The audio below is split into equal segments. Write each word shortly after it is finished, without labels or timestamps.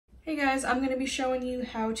Hey guys, I'm going to be showing you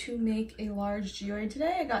how to make a large geode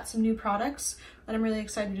today. I got some new products that I'm really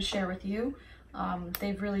excited to share with you.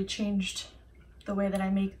 They've really changed the way that I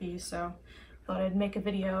make these, so I thought I'd make a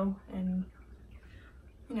video and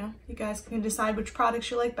you guys can decide which products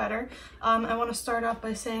you like better. I want to start off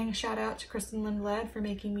by saying a shout out to Kristen Lindblad for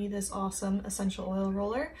making me this awesome essential oil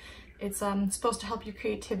roller. It's supposed to help your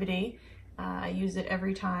creativity. I use it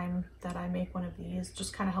every time that I make one of these.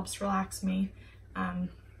 Just kind of helps relax me.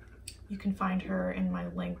 You can find her in my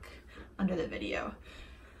link under the video.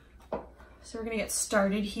 So we're gonna get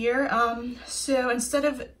started here. So instead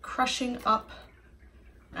of crushing up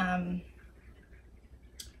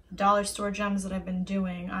dollar store gems that I've been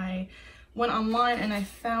doing, I went online and I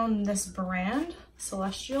found this brand,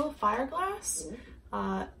 Celestial Fireglass.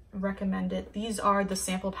 Recommend it. These are the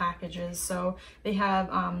sample packages. So they have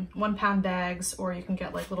 1 pound bags, or you can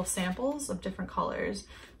get like little samples of different colors.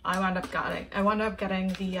 I wound up getting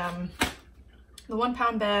the 1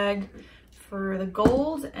 pound bag for the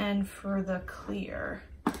gold and for the clear.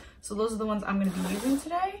 So those are the ones I'm going to be using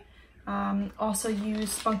today. Also use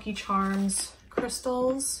SPUNKYCHARMS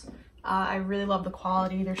crystals. I really love the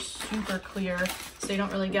quality. They're super clear, so you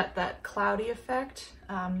don't really get that cloudy effect.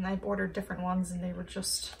 I've ordered different ones and they were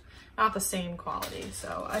just not the same quality,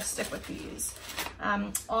 so I stick with these.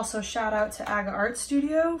 Also shout out to Aga Art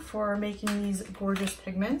Studio for making these gorgeous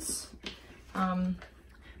pigments.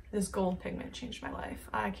 This gold pigment changed my life.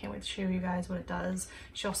 I can't wait to show you guys what it does.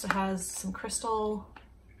 She also has some crystal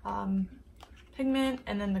pigment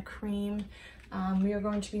and then the cream. We are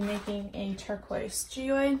going to be making a turquoise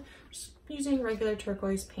geode, just using regular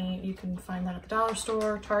turquoise paint. You can find that at the dollar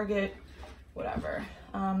store, Target, whatever.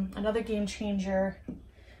 Another game changer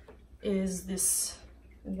is this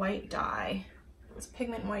white dye. This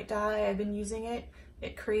pigment white dye, I've been using it.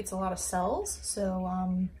 It creates a lot of cells,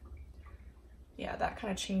 so yeah, that kind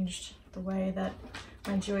of changed the way that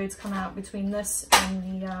my geodes come out. Between this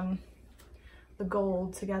and the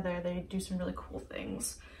gold together, they do some really cool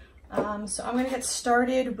things. So I'm gonna get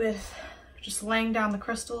started with just laying down the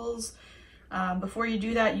crystals. Before you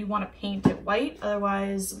do that, you want to paint it white,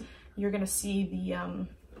 otherwise you're gonna see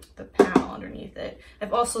the panel underneath it.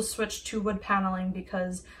 I've also switched to wood paneling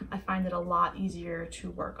because I find it a lot easier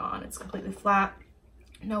to work on. It's completely flat,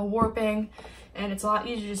 no warping, and it's a lot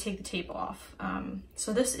easier to take the tape off.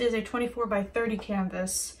 So this is a 24 by 30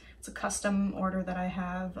 canvas. It's a custom order that I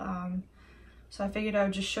have. So I figured I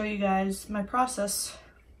would just show you guys my process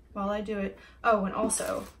while I do it. Oh, and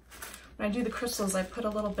also when I do the crystals, I put a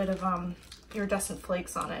little bit of iridescent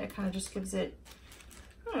flakes on it. It kind of just gives it,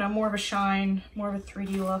 I don't know, more of a shine, more of a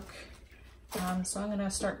 3D look. So I'm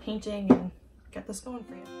gonna start painting and get this going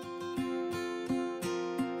for you.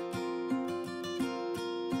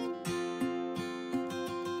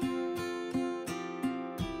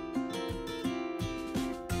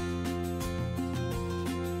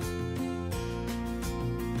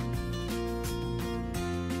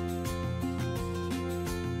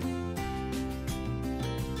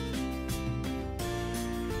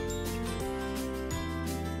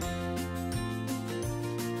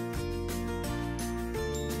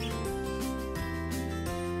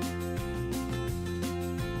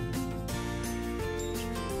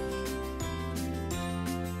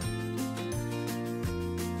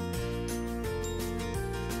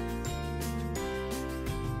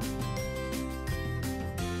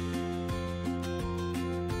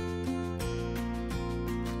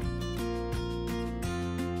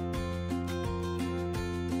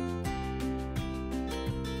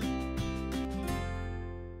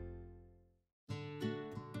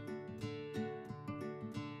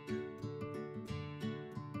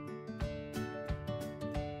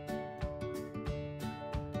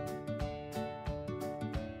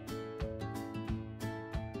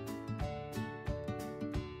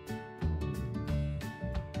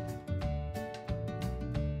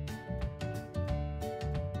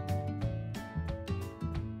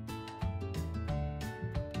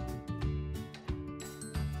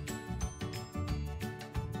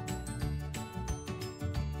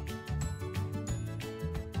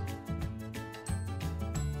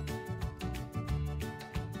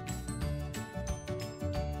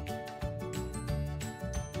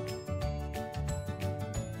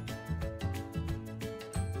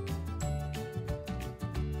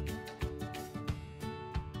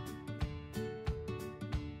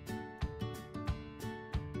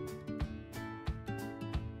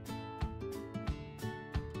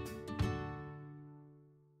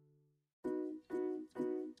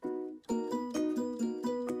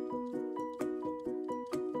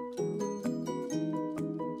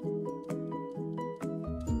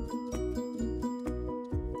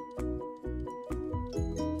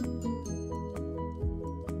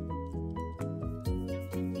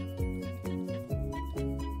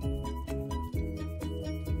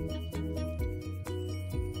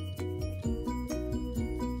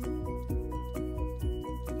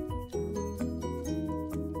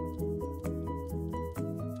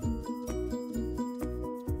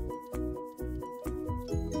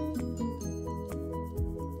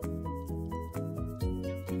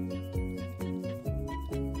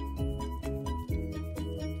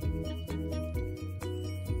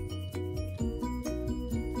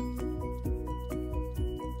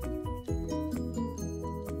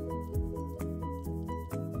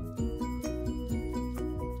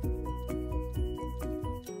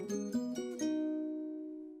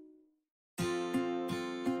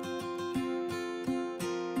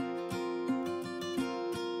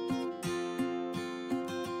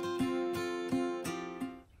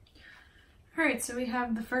 Alright, so we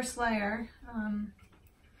have the first layer.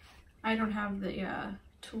 I don't have the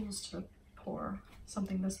tools to pour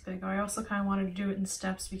something this big. I also kind of wanted to do it in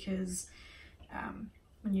steps because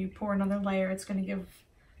when you pour another layer, it's going to give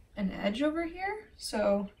an edge over here.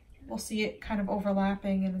 So we'll see it kind of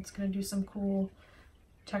overlapping, and it's going to do some cool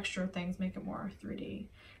texture things, make it more 3D.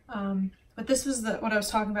 But this was what I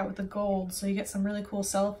was talking about with the gold. So you get some really cool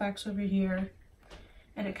cell effects over here,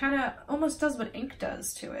 and it kind of almost does what ink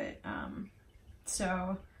does to it.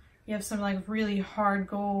 So you have some like really hard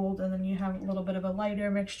gold, and then you have a little bit of a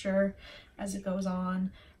lighter mixture as it goes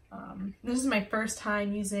on. This is my first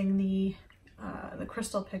time using the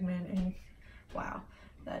crystal pigment, and wow,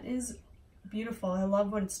 that is beautiful. I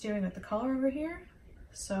love what it's doing with the color over here.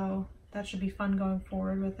 So that should be fun going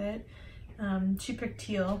forward with it. She picked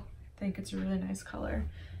teal. I think it's a really nice color.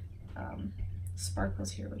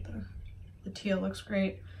 Sparkles here with the teal, looks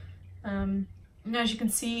great. And as you can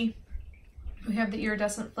see, we have the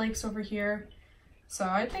iridescent flakes over here. So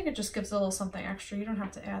I think it just gives a little something extra. You don't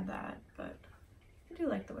have to add that, but I do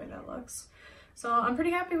like the way that looks. So I'm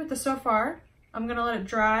pretty happy with this so far. I'm gonna let it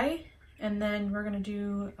dry, and then we're gonna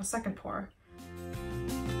do a second pour.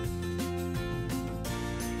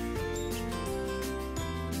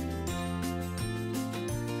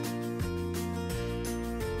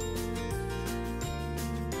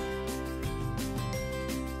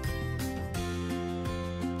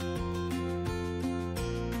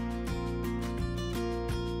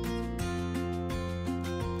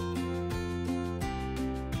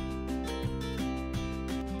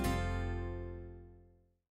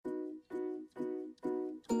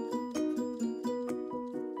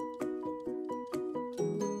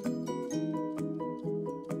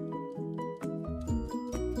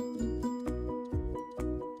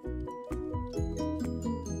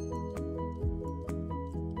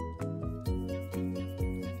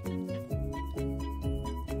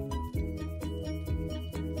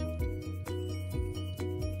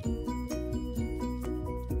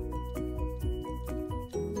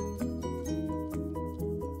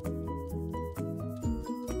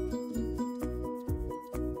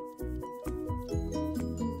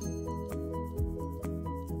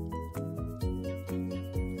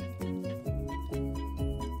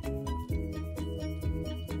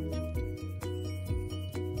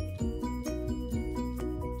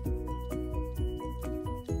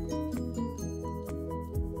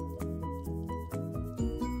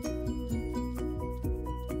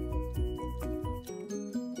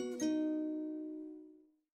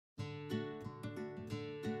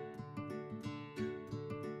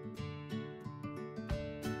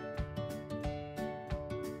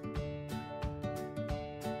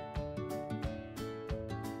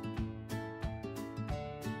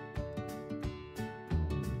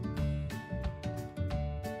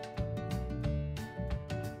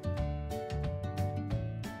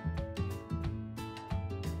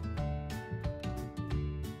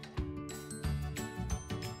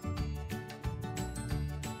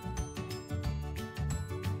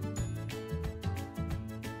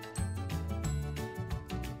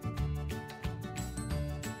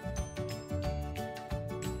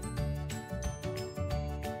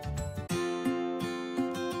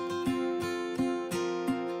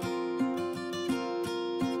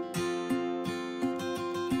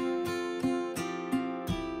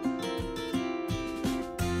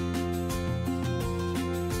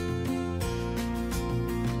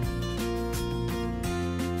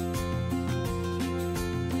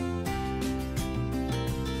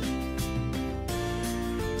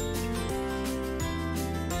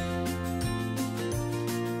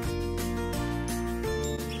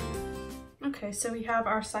 Okay, so we have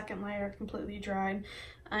our second layer completely dried.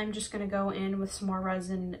 I'm just going to go in with some more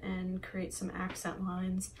resin and create some accent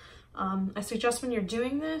lines. I suggest when you're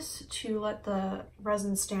doing this to let the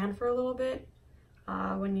resin stand for a little bit.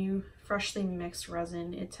 When you freshly mix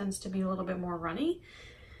resin, it tends to be a little bit more runny.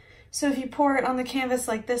 So if you pour it on the canvas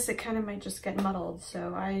like this, it kind of might just get muddled.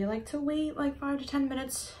 So I like to wait like 5 to 10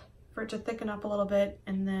 minutes for it to thicken up a little bit,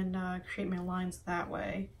 and then create my lines that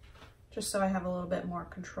way, just so I have a little bit more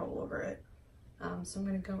control over it. So I'm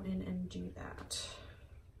going to go in and do that.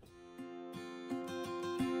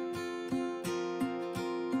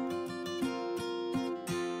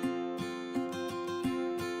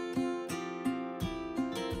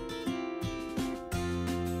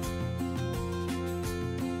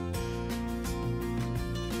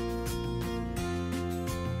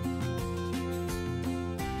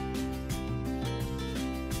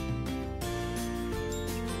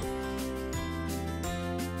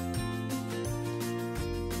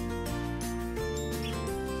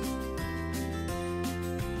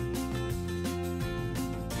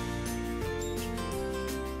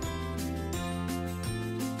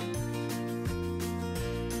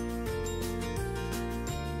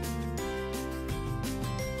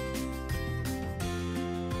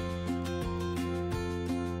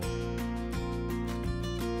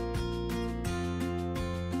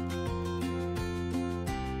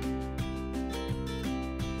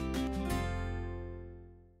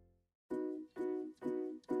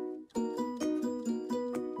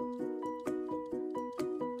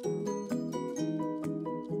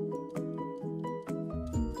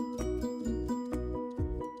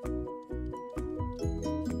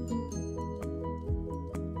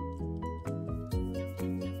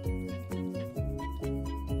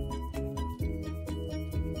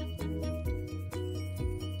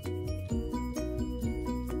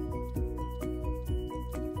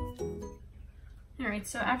 Alright,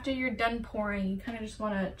 so after you're done pouring, you kind of just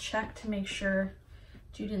want to check to make sure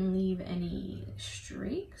you didn't leave any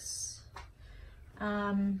streaks.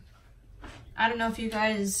 I don't know if you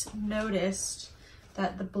guys noticed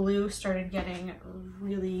that the blue started getting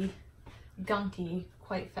really gunky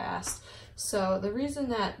quite fast. So the reason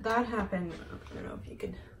that happened, I don't know if you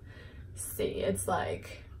could see, it's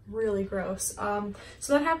like really gross.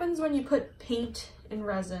 So that happens when you put paint in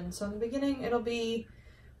resin. So in the beginning it'll be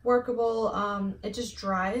workable. It just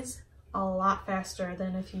dries a lot faster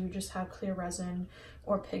than if you just have clear resin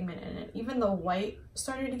or pigment in it. Even the white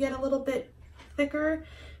started to get a little bit thicker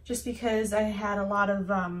just because I had a lot of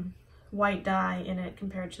white dye in it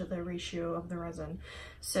compared to the ratio of the resin.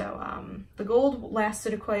 So the gold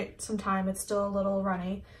lasted quite some time. It's still a little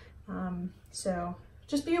runny. So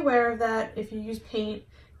just be aware of that. If you use paint,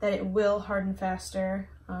 that it will harden faster.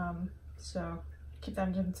 So keep that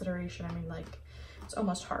into consideration. I mean, like, it's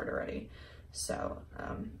almost hard already. So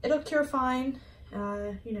it'll cure fine.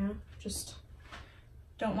 You know, just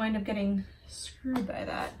don't wind up getting screwed by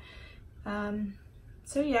that.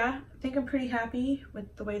 So yeah, I think I'm pretty happy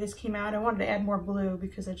with the way this came out. I wanted to add more blue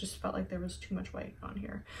because I just felt like there was too much white on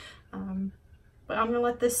here. But I'm gonna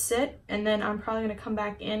let this sit, and then I'm probably gonna come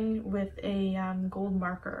back in with a gold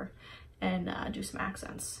marker and do some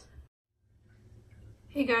accents.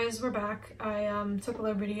 Hey guys, we're back. I took a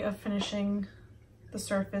liberty of finishing the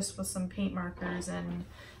surface with some paint markers and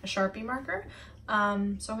a Sharpie marker. So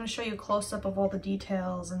I'm gonna show you a close-up of all the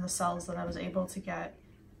details and the cells that I was able to get.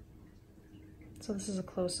 So this is a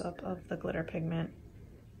close-up of the glitter pigment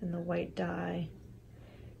and the white dye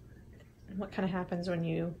and what kind of happens when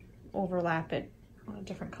you overlap it on a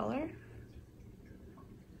different color.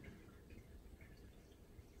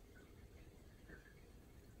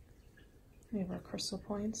 We have our crystal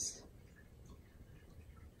points.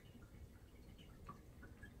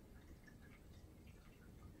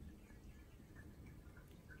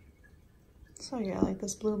 So yeah, like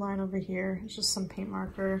this blue line over here is just some paint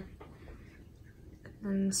marker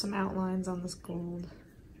and some outlines on this gold.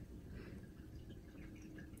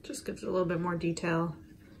 Just gives it a little bit more detail.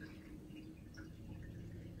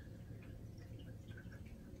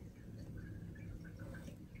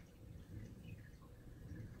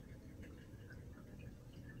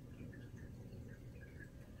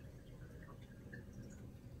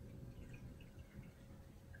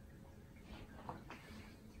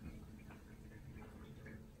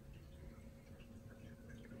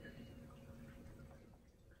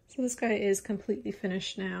 So this guy is completely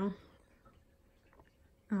finished now.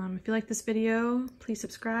 If you like this video, please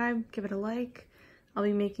subscribe, give it a like. I'll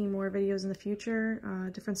be making more videos in the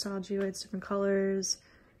future, different style geoids, different colors.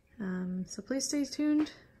 So please stay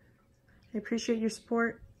tuned. I appreciate your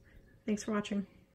support. Thanks for watching.